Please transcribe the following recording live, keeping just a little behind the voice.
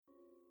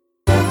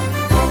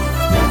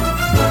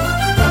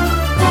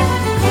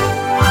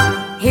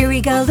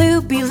we go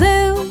loopy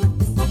loo,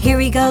 here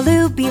we go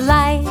loopy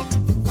light,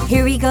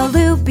 here we go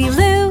loopy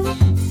loo,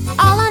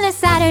 all on a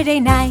Saturday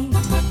night.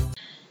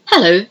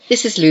 Hello,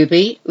 this is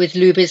Luby with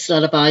Luby's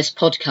Lullabies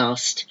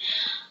podcast.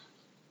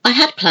 I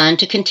had planned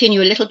to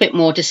continue a little bit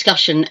more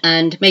discussion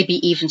and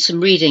maybe even some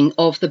reading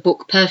of the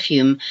book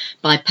Perfume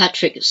by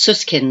Patrick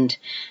Suskind.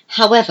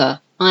 However,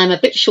 I'm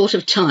a bit short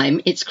of time.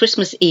 It's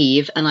Christmas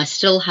Eve and I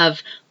still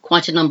have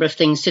quite a number of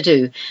things to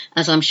do,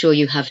 as I'm sure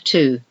you have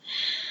too.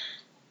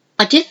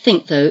 I did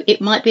think, though, it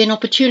might be an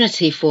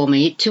opportunity for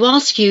me to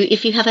ask you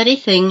if you have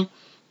anything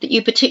that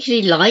you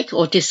particularly like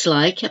or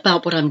dislike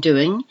about what I'm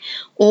doing,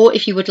 or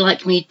if you would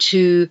like me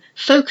to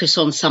focus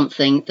on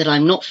something that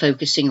I'm not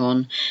focusing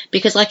on,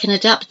 because I can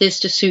adapt this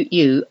to suit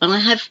you. And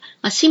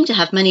I seem to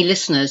have many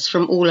listeners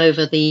from all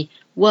over the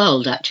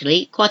world,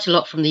 actually, quite a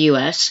lot from the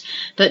US,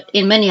 but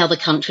in many other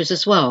countries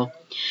as well.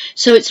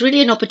 So it's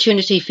really an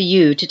opportunity for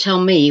you to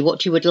tell me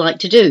what you would like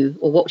to do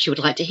or what you would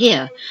like to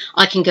hear.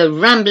 I can go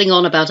rambling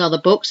on about other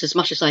books as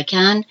much as I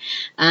can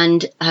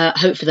and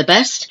hope for the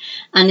best.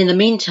 And in the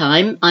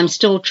meantime, I'm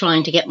still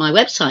trying to get my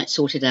website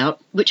sorted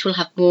out, which will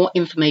have more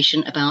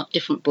information about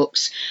different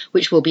books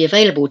which will be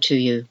available to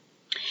you.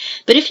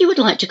 But if you would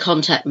like to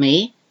contact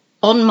me,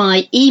 on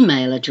my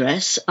email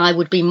address, I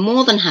would be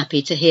more than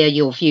happy to hear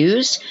your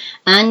views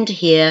and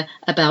hear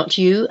about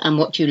you and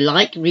what you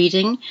like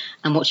reading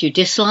and what you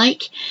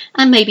dislike,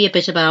 and maybe a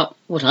bit about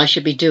what I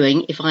should be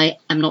doing if I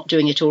am not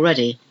doing it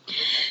already.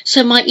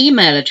 So my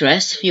email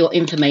address for your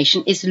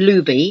information is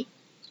Luby,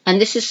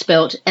 and this is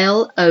spelt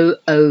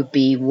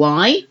Looby,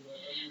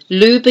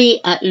 Luby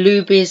at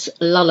Luby's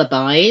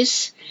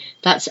Lullabies.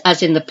 That's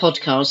as in the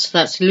podcast.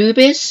 That's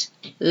Luby's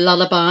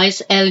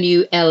Lullabies,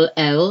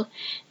 LULLABIES.co.uk.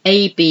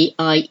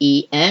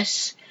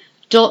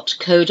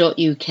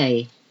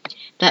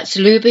 That's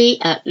Luby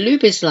at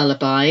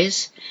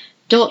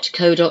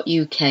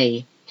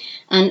lubyslullabies.co.uk.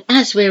 And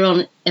as we're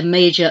on a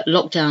major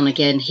lockdown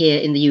again here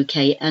in the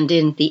UK and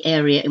in the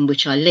area in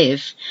which I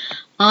live,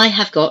 I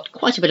have got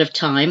quite a bit of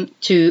time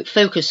to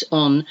focus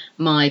on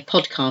my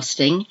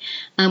podcasting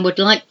and would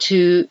like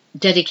to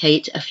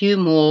dedicate a few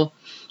more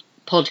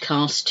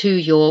podcasts to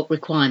your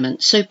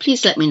requirements. So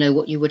please let me know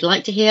what you would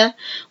like to hear,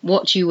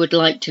 what you would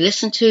like to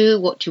listen to,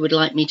 what you would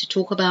like me to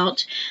talk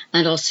about,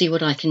 and I'll see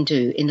what I can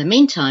do. In the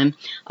meantime,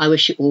 I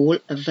wish you all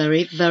a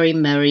very, very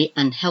merry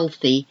and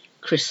healthy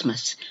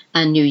Christmas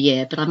and New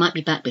Year, but I might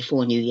be back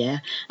before New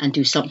Year and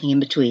do something in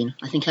between.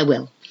 I think I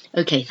will.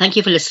 Okay, thank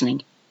you for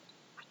listening.